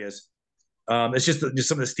living areas. It's just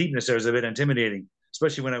some of the steepness there is a bit intimidating,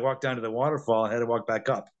 especially when I walked down to the waterfall. I had to walk back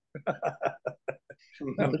up.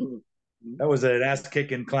 That was an ass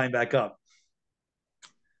kick and climb back up.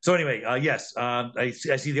 So anyway, yes, I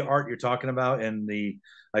see the art you're talking about, and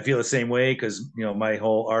I feel the same way because my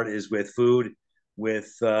whole art is with food,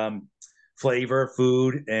 with flavor,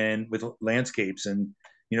 food, and with landscapes, and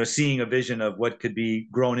seeing a vision of what could be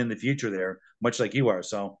grown in the future there, much like you are.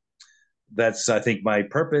 So that's, I think, my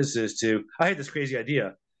purpose is to. I had this crazy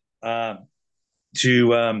idea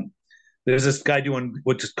to. There's this guy doing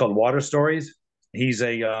what's called water stories. He's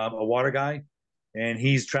a water guy, and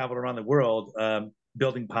he's traveled around the world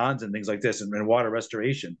building ponds and things like this, and water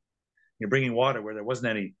restoration. You're bringing water where there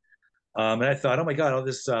wasn't any. And I thought, oh my God, all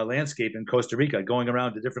this landscape in Costa Rica, going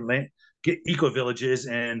around to different eco villages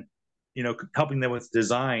and helping them with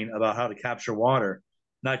design about how to capture water,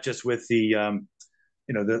 not just with the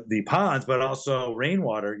the ponds, but also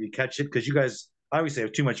rainwater. You catch it because you guys obviously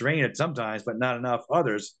have too much rain at sometimes, but not enough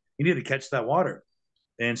others. You need to catch that water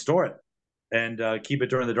and store it and keep it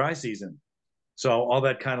during the dry season. So all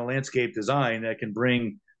that kind of landscape design that can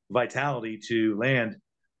bring vitality to land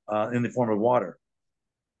in the form of water.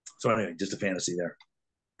 So anyway, just a fantasy there.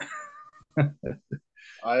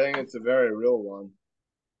 I think it's a very real one.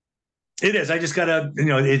 It is. I just gotta,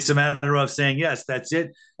 it's a matter of saying, yes, that's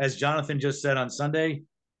it. As Jonathan just said on Sunday,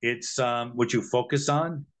 it's what you focus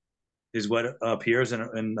on is what appears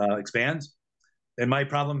and expands. And my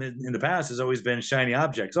problem in the past has always been shiny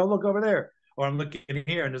objects. Oh, look over there. Or I'm looking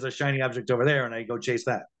here and there's a shiny object over there and I go chase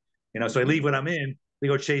that. So I leave what I'm in, they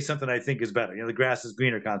go chase something I think is better. The grass is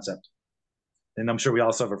greener concept. And I'm sure we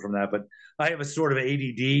all suffer from that. But I have a sort of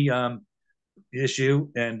ADD issue.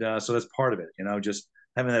 And so that's part of it, just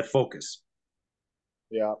having that focus.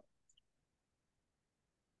 Yeah.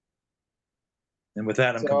 And with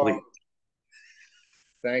that, I'm complete.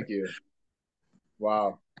 Thank you.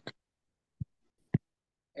 Wow.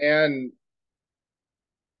 And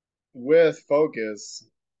with focus,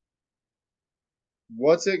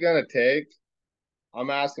 what's it going to take? I'm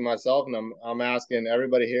asking myself, and I'm asking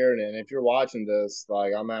everybody here, and if you're watching this,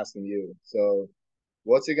 like, I'm asking you. So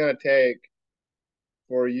what's it going to take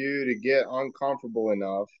for you to get uncomfortable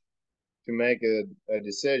enough to make a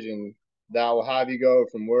decision that will have you go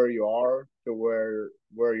from where you are to where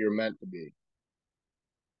you're meant to be?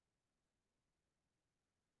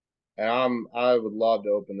 And I would love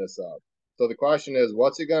to open this up. So the question is,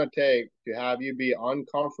 what's it going to take to have you be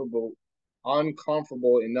uncomfortable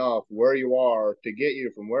enough where you are to get you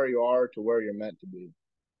from where you are to where you're meant to be?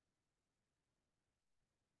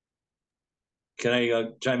 Can I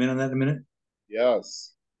chime in on that in a minute?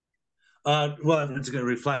 Yes. Well, I'm just going to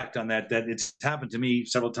reflect on that it's happened to me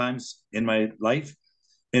several times in my life.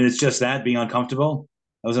 And it's just that, being uncomfortable.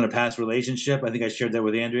 I was in a past relationship. I think I shared that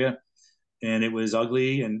with Andrea. And it was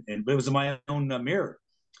ugly, and it was in my own mirror.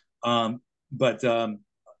 But I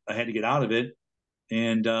had to get out of it.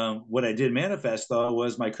 And what I did manifest, though,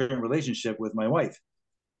 was my current relationship with my wife,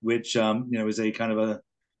 which is a kind of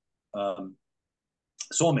a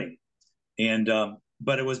soulmate. And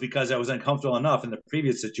but it was because I was uncomfortable enough in the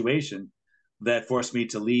previous situation that forced me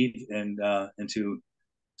to leave and to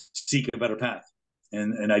seek a better path.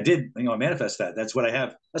 And I did, manifest that. That's what I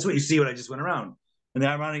have. That's what you see when I just went around. And the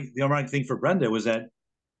ironic thing for Brenda was that,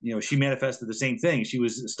 she manifested the same thing. She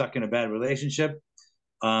was stuck in a bad relationship,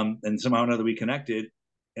 and somehow or another we connected.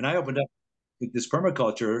 And I opened up this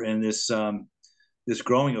permaculture and this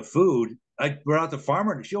growing of food. I brought out the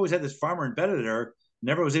farmer. She always had this farmer embedded in her.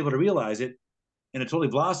 Never was able to realize it, and it totally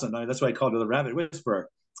blossomed. That's why I called her the rabbit whisperer.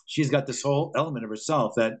 She's got this whole element of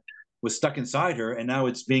herself that was stuck inside her, and now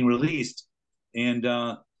it's being released. And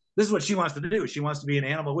this is what she wants to do. She wants to be an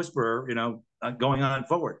animal whisperer, going on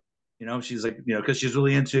forward. She's like, because she's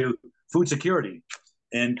really into food security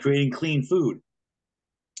and creating clean food.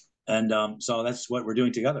 And so that's what we're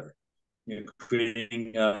doing together,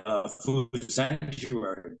 creating a food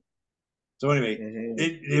sanctuary. So anyway,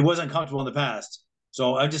 it was uncomfortable in the past.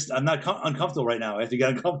 So I'm not uncomfortable right now. I have to get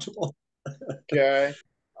uncomfortable. Okay.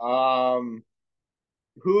 Who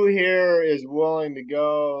here is willing to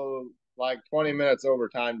go like 20 minutes over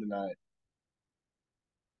time tonight?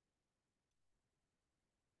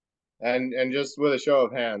 And just with a show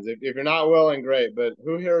of hands. If you're not willing, great. But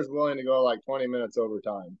who here is willing to go like 20 minutes over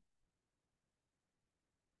time?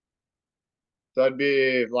 So that'd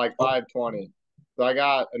be like 5:20. So I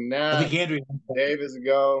got Annette. I think Andrea. Dave is a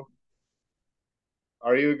go.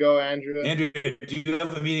 Are you a go, Andrea? Andrea, do you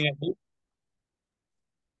have a meeting at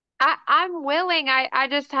 8? I'm willing. I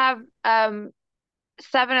just have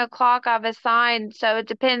 7 o'clock I've assigned, so it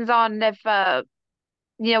depends on if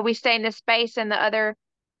we stay in the space and the other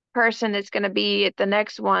person that's going to be at the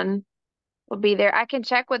next one will be there. I can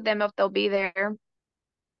check with them if they'll be there.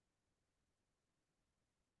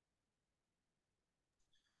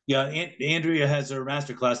 Yeah, Andrea has her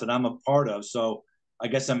masterclass that I'm a part of, so I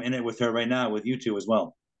guess I'm in it with her right now with you two as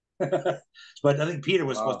well. But I think Peter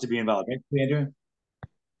was supposed to be involved, right, Andrea?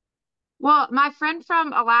 Well, my friend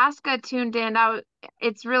from Alaska tuned in.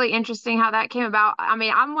 It's really interesting how that came about. I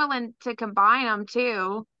mean, I'm willing to combine them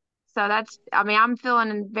too. So I'm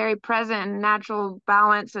feeling very present and natural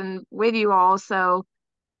balance and with you all. So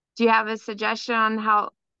do you have a suggestion on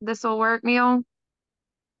how this will work, Neal?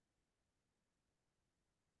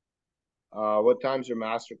 What time's your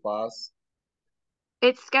master class?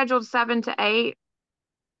 It's scheduled 7 to 8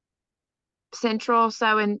 Central,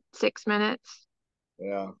 so in 6 minutes.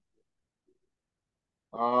 Yeah.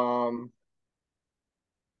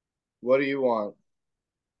 What do you want?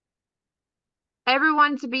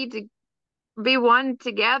 Everyone to be one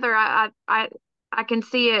together. I can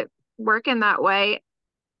see it working that way.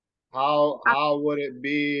 How would it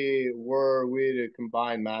be were we to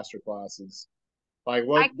combine master classes? Like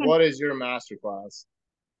what is your master class?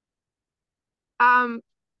 Um,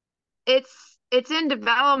 it's in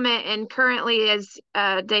development, and currently, as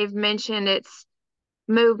Dave mentioned, it's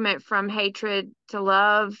movement from hatred to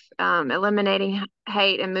love, eliminating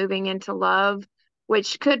hate and moving into love,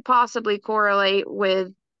 which could possibly correlate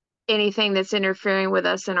with anything that's interfering with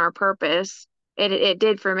us and our purpose. It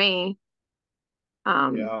did for me.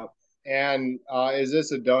 Yeah. And is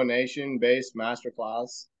this a donation based master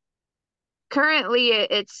class? Currently,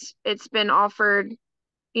 it's been offered.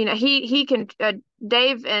 He can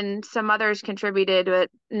Dave and some others contributed, but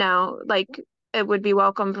no, like it would be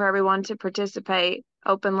welcome for everyone to participate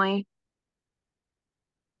openly.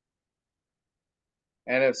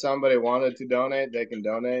 And if somebody wanted to donate, they can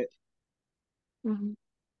donate. Mm-hmm.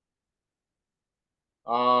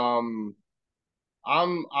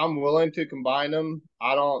 I'm willing to combine them.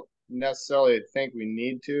 I don't necessarily think we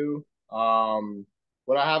need to.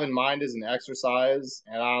 What I have in mind is an exercise,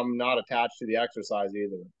 and I'm not attached to the exercise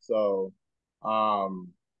either. So,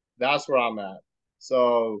 that's where I'm at.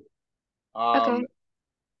 So, Okay.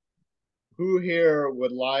 who here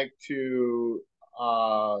would like to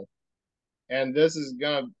and this is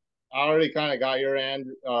gonna I already kind of got your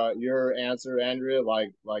answer, Andrea,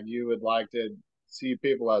 like you would like to see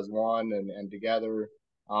people as one and together.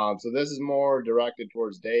 So this is more directed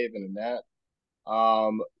towards Dave and Annette.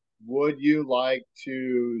 Would you like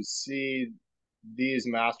to see these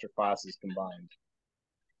master classes combined?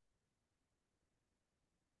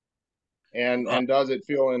 And does it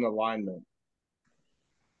feel in alignment?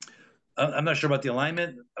 I'm not sure about the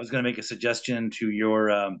alignment. I was going to make a suggestion to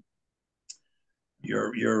your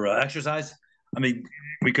exercise. I mean,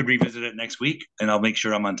 we could revisit it next week, and I'll make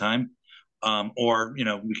sure I'm on time. Or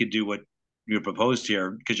we could do what you proposed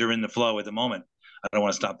here because you're in the flow at the moment. I don't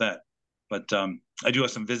want to stop that, but I do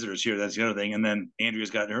have some visitors here. That's the other thing, and then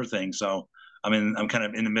Andrea's got her thing, so I'm kind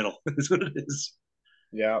of in the middle. That's what it is.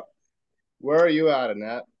 Yeah. Where are you at,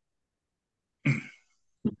 Annette?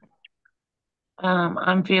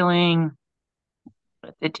 I'm feeling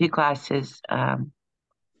the two classes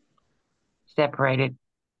separated.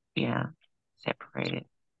 Yeah, separated.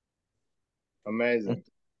 Amazing.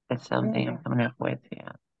 That's something I'm coming up with.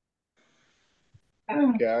 Yeah.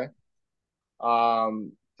 Okay.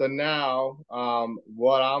 So now,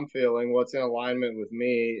 what I'm feeling, what's in alignment with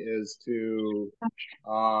me is to,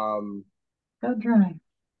 Go drive.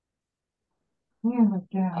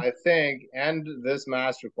 I think, end this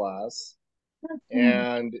masterclass.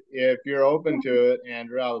 And if you're open to it,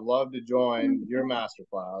 Andrew, I would love to join your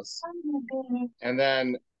masterclass. And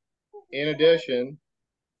then, in addition,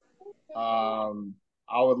 I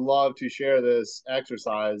would love to share this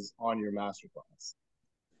exercise on your masterclass.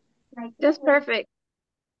 That's perfect.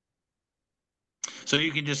 So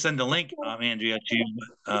you can just send the link, Andrea,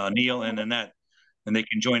 to Neal and Annette, and they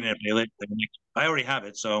can join it if they like. I already have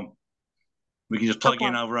it, so we can just plug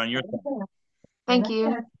in over on your side. Thank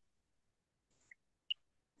you.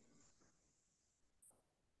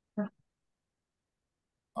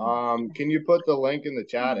 Can you put the link in the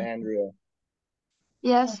chat, Andrea?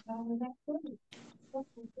 Yes.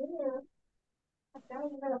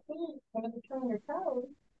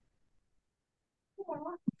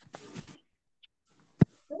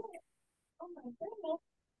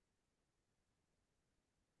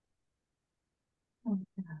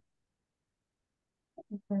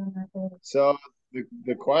 So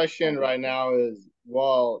the question right now is,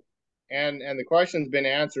 well, and the question's been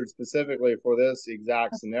answered specifically for this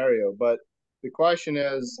exact scenario, but the question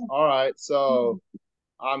is, all right, so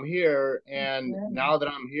I'm here, and now that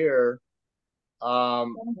I'm here,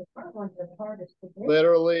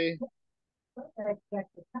 literally,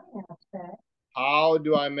 how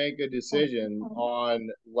do I make a decision on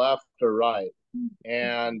left or right?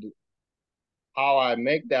 And how I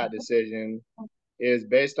make that decision is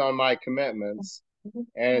based on my commitments,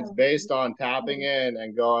 and it's based on tapping in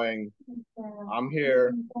and going, I'm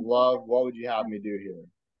here, love, what would you have me do here?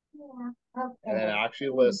 And then actually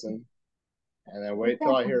listen, and then wait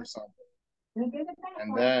till I hear something,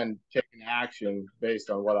 and then take an action based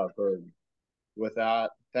on what I've heard. With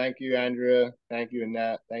that, thank you, Andrea. Thank you,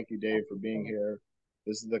 Annette. Thank you, Dave, for being here.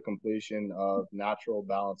 This is the completion of Natural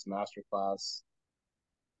Balance Masterclass.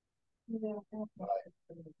 Bye.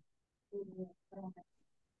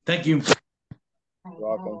 Thank you. You're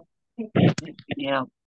welcome. Yeah.